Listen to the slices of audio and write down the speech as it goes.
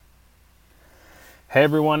Hey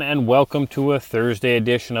everyone, and welcome to a Thursday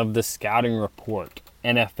edition of the Scouting Report.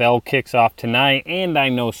 NFL kicks off tonight, and I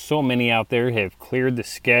know so many out there have cleared the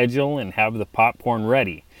schedule and have the popcorn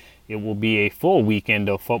ready. It will be a full weekend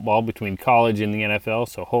of football between college and the NFL,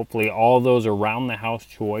 so hopefully all those around the house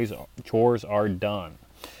chores are done.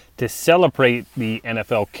 To celebrate the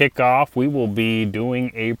NFL kickoff, we will be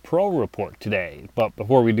doing a pro report today. But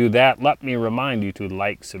before we do that, let me remind you to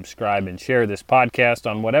like, subscribe, and share this podcast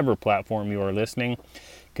on whatever platform you are listening.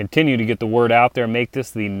 Continue to get the word out there. Make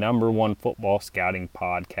this the #1 football scouting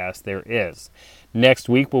podcast there is. Next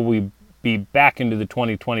week, we'll be back into the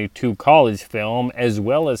 2022 college film, as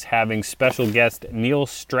well as having special guest Neil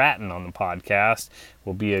Stratton on the podcast. It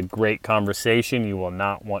will be a great conversation. You will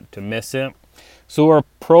not want to miss it. So our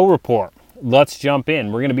pro report, let's jump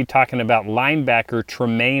in. We're going to be talking about linebacker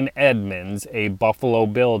Tremaine Edmunds, a Buffalo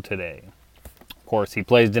Bill today. Of course, he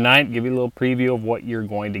plays tonight. Give you a little preview of what you're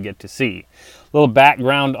going to get to see. A little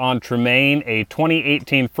background on Tremaine, a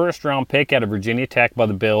 2018 first-round pick out of Virginia Tech by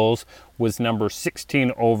the Bills, was number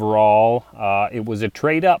 16 overall. It was a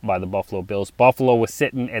trade up by the Buffalo Bills. Buffalo was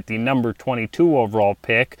sitting at the number 22 overall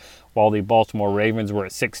pick, while the Baltimore Ravens were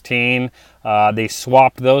at 16. They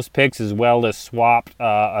swapped those picks, as well as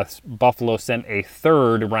Buffalo sent a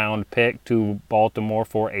third-round pick to Baltimore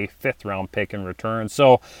for a fifth-round pick in return.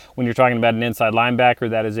 So when you're talking about an inside linebacker,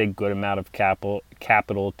 that is a good amount of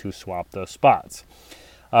capital to swap those spots.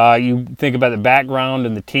 You think about the background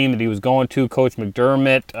and the team that he was going to. Coach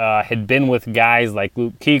McDermott had been with guys like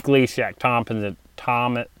Luke Kuechly, Shaq Thompson,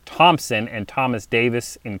 and Thomas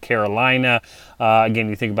Davis in Carolina. Again,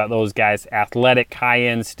 you think about those guys, athletic, high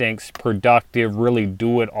instincts, productive, really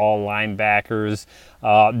do-it-all linebackers.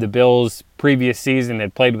 The Bills' previous season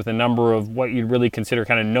had played with a number of what you'd really consider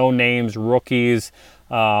kind of no-names, rookies.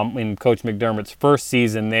 In Coach McDermott's first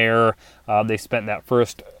season there, they spent that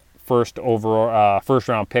first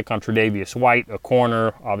round pick on Tre'Davious White, a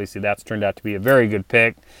corner. Obviously, that's turned out to be a very good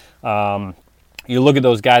pick. You look at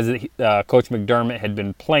those guys that Coach McDermott had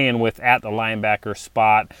been playing with at the linebacker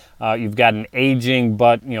spot. You've got an aging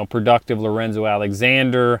but productive Lorenzo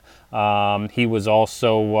Alexander. He was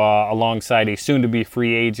also alongside a soon-to-be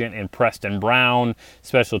free agent in Preston Brown.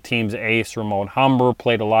 Special teams ace Ramon Humber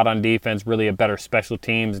played a lot on defense, really a better special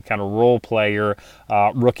teams and kind of role player.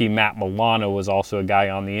 Rookie Matt Milano was also a guy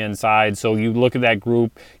on the inside. So you look at that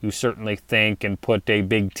group, you certainly think and put a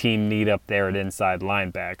big team need up there at inside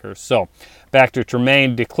linebacker. So back to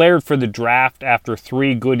Tremaine, declared for the draft after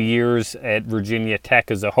 3 good years at Virginia Tech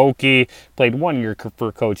as a Hokie. Played 1 year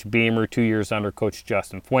for Coach Beamer, 2 years under Coach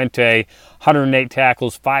Justin Fuente. 108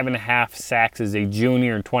 tackles, 5.5 sacks as a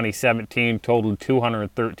junior in 2017, totaled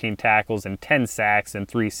 213 tackles and 10 sacks in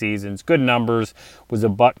 3 seasons. Good numbers, was a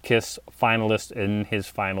Butkus finalist in his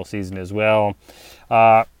final season as well.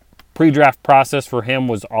 Pre-draft process for him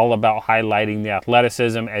was all about highlighting the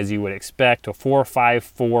athleticism, as you would expect. A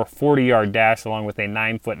 4.54 40-yard dash along with a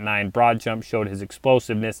 9'9" broad jump showed his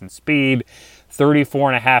explosiveness and speed.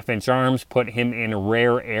 34.5-inch arms put him in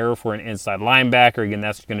rare air for an inside linebacker. Again,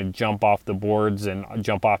 that's going to jump off the boards and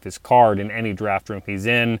jump off his card in any draft room he's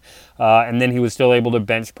in. And then he was still able to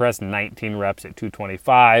bench press 19 reps at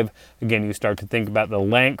 225. Again, you start to think about the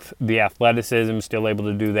length, the athleticism, still able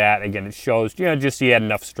to do that. Again, it shows, just he had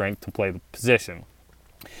enough strength to play the position.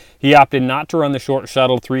 He opted not to run the short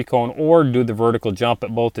shuttle, 3-cone, or do the vertical jump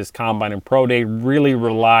at both his combine and pro day. Really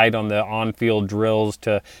relied on the on-field drills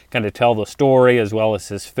to kind of tell the story, as well as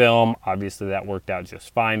his film. Obviously, that worked out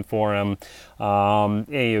just fine for him.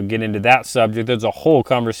 You get into that subject. There's a whole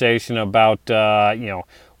conversation about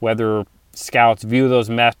whether scouts view those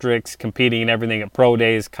metrics, competing and everything at pro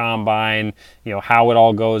days, combine, how it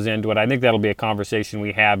all goes into it. I think that'll be a conversation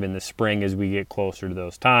we have in the spring as we get closer to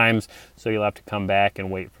those times. So you'll have to come back and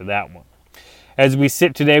wait for that one. As we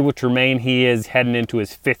sit today with Tremaine, he is heading into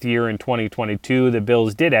his 5th year in 2022. The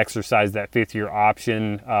Bills did exercise that 5th-year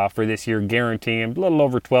option for this year, guaranteeing a little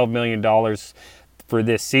over $12 million for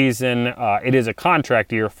this season. It is a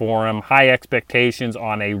contract year for him. High expectations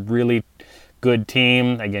on a really good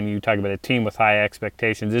team. Again, you talk about a team with high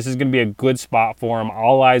expectations. This is going to be a good spot for him.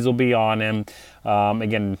 All eyes will be on him.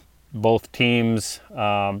 Again, both teams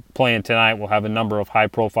playing tonight will have a number of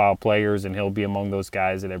high-profile players, and he'll be among those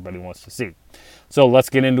guys that everybody wants to see. So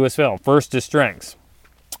let's get into his film. First, his strengths.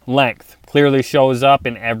 Length clearly shows up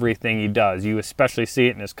in everything he does. You especially see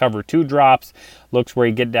it in his cover 2 drops, looks where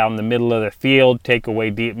he get down the middle of the field, take away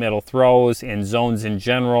deep middle throws, in zones in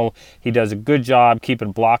general. He does a good job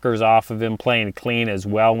keeping blockers off of him, playing clean as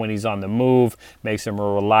well when he's on the move, makes him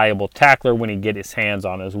a reliable tackler when he get his hands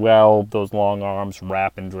on as well. Those long arms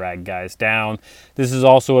wrap and drag guys down. This is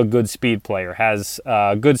also a good speed player, has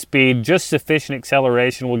good speed, just sufficient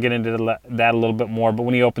acceleration. We'll get into that a little bit more, but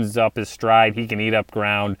when he opens up his stride, he can eat up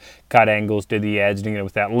ground, cut angles to the edge, and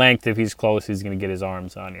with that length, if he's close, he's going to get his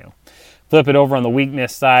arms on you. Flip it over on the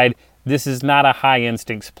weakness side. This is not a high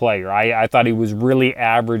instincts player. I thought he was really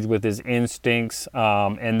average with his instincts,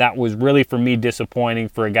 and that was really, for me, disappointing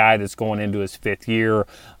for a guy that's going into his 5th year.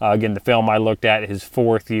 Again, the film I looked at, his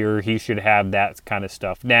 4th year, he should have that kind of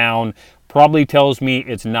stuff down. Probably tells me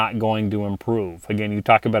it's not going to improve. Again, you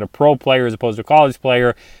talk about a pro player as opposed to a college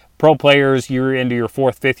player. Pro players, you're into your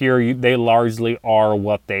 4th, 5th year, they largely are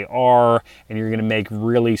what they are, and you're going to make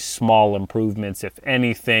really small improvements, if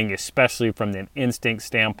anything, especially from the instinct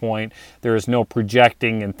standpoint. There is no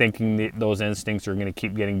projecting and thinking that those instincts are going to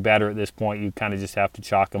keep getting better at this point. You kind of just have to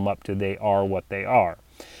chalk them up to they are what they are.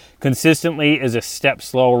 Consistently is a step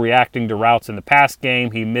slow reacting to routes in the pass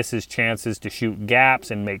game. He misses chances to shoot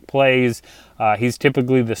gaps and make plays. He's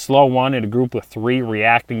typically the slow one in a group of 3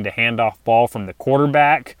 reacting to handoff ball from the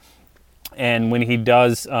quarterback. And when he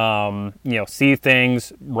does, see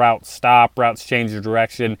things, routes stop, routes change their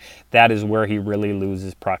direction, that is where he really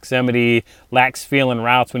loses proximity. Lacks feeling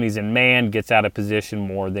routes when he's in man, gets out of position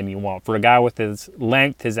more than you want. For a guy with his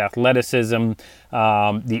length, his athleticism,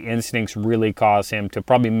 the instincts really cause him to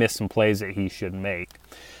probably miss some plays that he should make.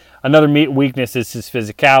 Another weakness is his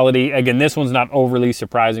physicality. Again, this one's not overly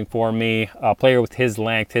surprising for me. A player with his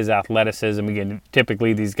length, his athleticism, again,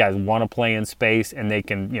 typically these guys want to play in space and they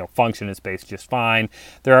can, function in space just fine.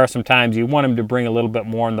 There are some times you want him to bring a little bit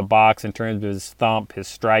more in the box in terms of his thump, his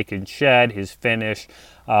strike and shed, his finish.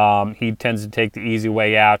 He tends to take the easy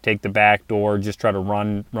way out, take the back door, just try to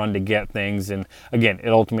run to get things. And again, it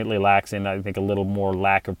ultimately lacks in, I think, a little more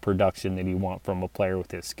lack of production than you want from a player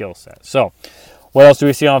with his skill set. So, what else do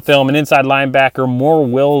we see on film? An inside linebacker, more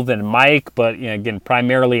will than Mike, but again,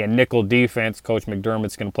 primarily a nickel defense. Coach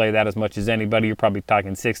McDermott's going to play that as much as anybody. You're probably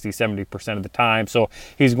talking 60-70% of the time. So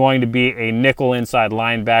he's going to be a nickel inside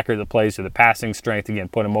linebacker that plays to the passing strength. Again,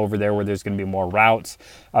 put him over there where there's going to be more routes.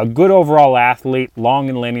 A good overall athlete, long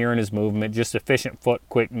and linear in his movement, just efficient foot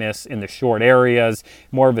quickness in the short areas.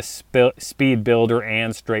 More of a speed builder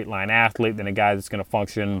and straight line athlete than a guy that's going to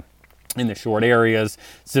function in the short areas.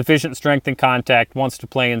 Sufficient strength and contact, wants to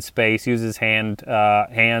play in space, uses hands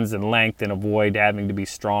and length, and avoid having to be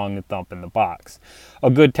strong and thump in the box. A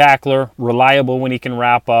good tackler, reliable when he can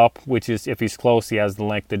wrap up, which is, if he's close, he has the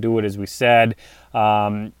length to do it, as we said.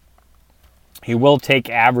 He will take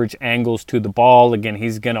average angles to the ball. Again,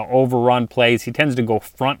 he's going to overrun plays. He tends to go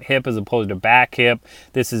front hip as opposed to back hip.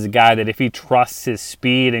 This is a guy that if he trusts his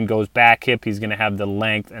speed and goes back hip, he's going to have the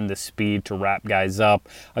length and the speed to wrap guys up.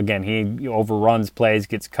 Again, he overruns plays,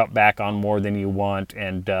 gets cut back on more than you want,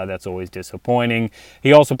 and that's always disappointing.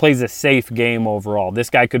 He also plays a safe game overall.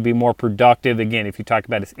 This guy could be more productive. Again, if you talk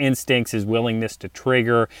about his instincts, his willingness to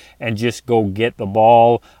trigger and just go get the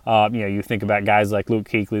ball. You think about guys like Luke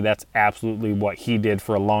Kuechly, that's absolutely what he did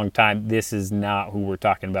for a long time. This is not who we're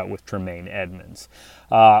talking about with Tremaine Edmunds.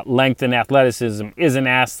 Length and athleticism is an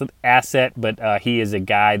asset, but he is a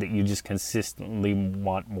guy that you just consistently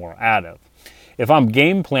want more out of. If I'm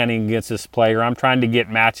game planning against this player, I'm trying to get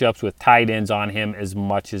matchups with tight ends on him as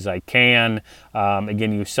much as I can.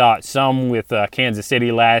 Again, you saw it some with Kansas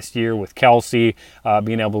City last year with Kelsey,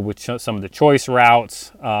 being able with some of the choice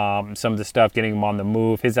routes, some of the stuff getting him on the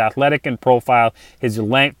move. His athletic and profile, his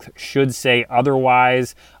length should say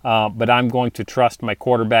otherwise, but I'm going to trust my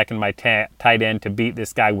quarterback and my tight end to beat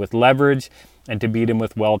this guy with leverage and to beat him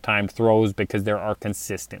with well-timed throws because there are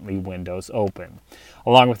consistently windows open.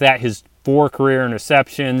 Along with that, his 4 career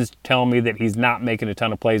interceptions tell me that he's not making a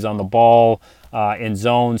ton of plays on the ball in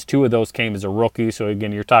zones. 2 of those came as a rookie. So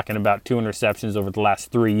again, you're talking about 2 interceptions over the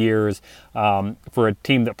last 3 years. For a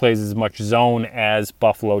team that plays as much zone as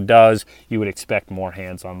Buffalo does, you would expect more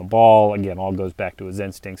hands on the ball. Again, all goes back to his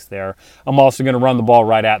instincts there. I'm also going to run the ball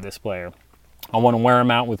right at this player. I want to wear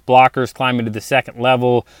him out with blockers, climb into the second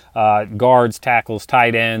level, guards, tackles,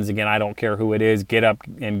 tight ends. Again, I don't care who it is. Get up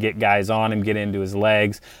and get guys on him, get into his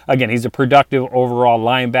legs. Again, he's a productive overall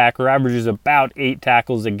linebacker, averages about 8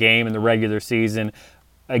 tackles a game in the regular season.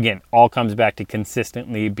 again, all comes back to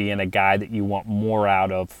consistently being a guy that you want more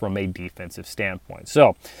out of from a defensive standpoint.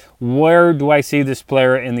 So where do I see this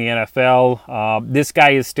player in the NFL? This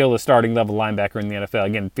guy is still a starting level linebacker in the NFL.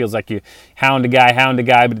 Again, it feels like you hound a guy,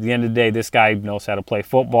 but at the end of the day, this guy knows how to play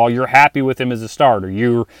football. You're happy with him as a starter.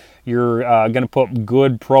 You're going to put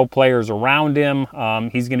good pro players around him.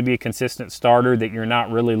 He's going to be a consistent starter that you're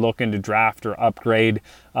not really looking to draft or upgrade,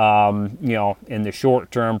 in the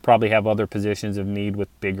short term. Probably have other positions of need with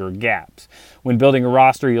bigger gaps. When building a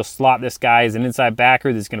roster, you'll slot this guy as an inside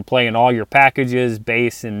backer that's going to play in all your packages,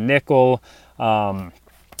 base and nickel.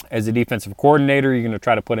 As a defensive coordinator, you're going to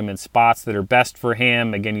try to put him in spots that are best for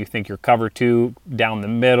him. Again, you think your cover 2 down the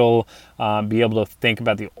middle, be able to think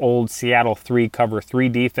about the old Seattle 3 cover 3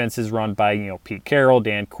 defenses run by, Pete Carroll,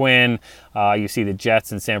 Dan Quinn. You see the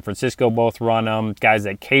Jets and San Francisco both run them. Guys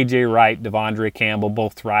like KJ Wright, Devondre Campbell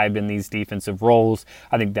both thrived in these defensive roles.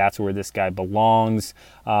 I think that's where this guy belongs.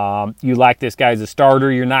 You like this guy as a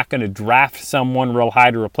starter. You're not going to draft someone real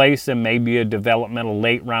high to replace him, maybe a developmental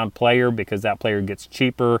late round player because that player gets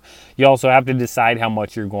cheaper. You also have to decide how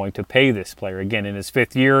much you're going to pay this player. Again, in his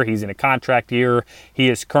 5th year, he's in a contract year. He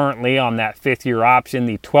is currently on that 5th year option,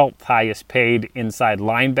 the 12th highest paid inside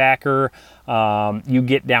linebacker. You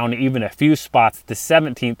get down to even a few spots, the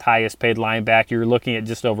 17th highest paid linebacker, you're looking at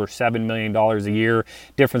just over $7 million a year,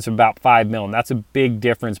 difference of about $5 million. That's a big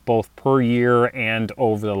difference both per year and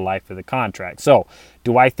over the life of the contract. So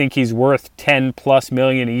do I think he's worth $10+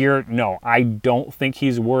 million a year? No, I don't think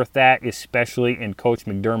he's worth that, especially in Coach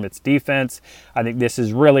McDermott's defense. I think this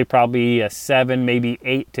is really probably a 7, maybe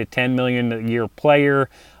 8 to 10 million a year player.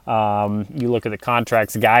 You look at the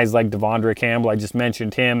contracts, guys like Devondre Campbell, I just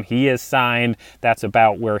mentioned him. He is signed. That's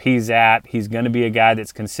about where he's at. He's going to be a guy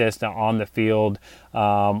that's consistent on the field,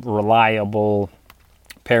 reliable.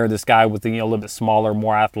 Pair this guy with a little bit smaller,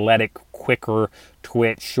 more athletic, quicker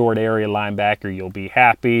twitch, short area linebacker, you'll be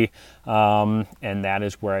happy. And that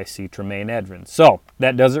is where I see Tremaine Edmunds. So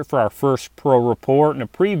that does it for our first pro report and a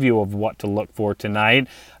preview of what to look for tonight.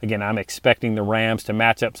 Again, I'm expecting the Rams to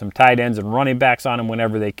match up some tight ends and running backs on him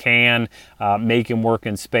whenever they can, make him work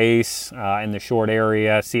in space in the short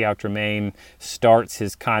area, see how Tremaine starts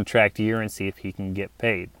his contract year and see if he can get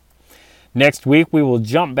paid. Next week, we will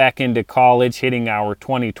jump back into college, hitting our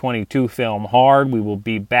 2022 film hard. We will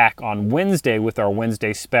be back on Wednesday with our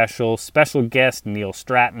Wednesday special guest Neil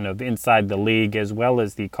Stratton of Inside the League, as well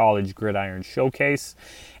as the College Gridiron Showcase.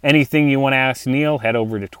 Anything you want to ask Neil, head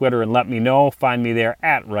over to Twitter and let me know. Find me there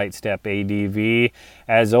at RightStepADV.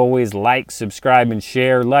 As always, like, subscribe, and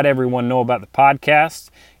share. Let everyone know about the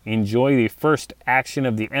podcast. Enjoy the first action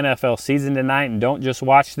of the NFL season tonight, and don't just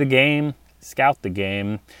watch the game, scout the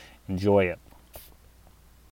game. Enjoy it.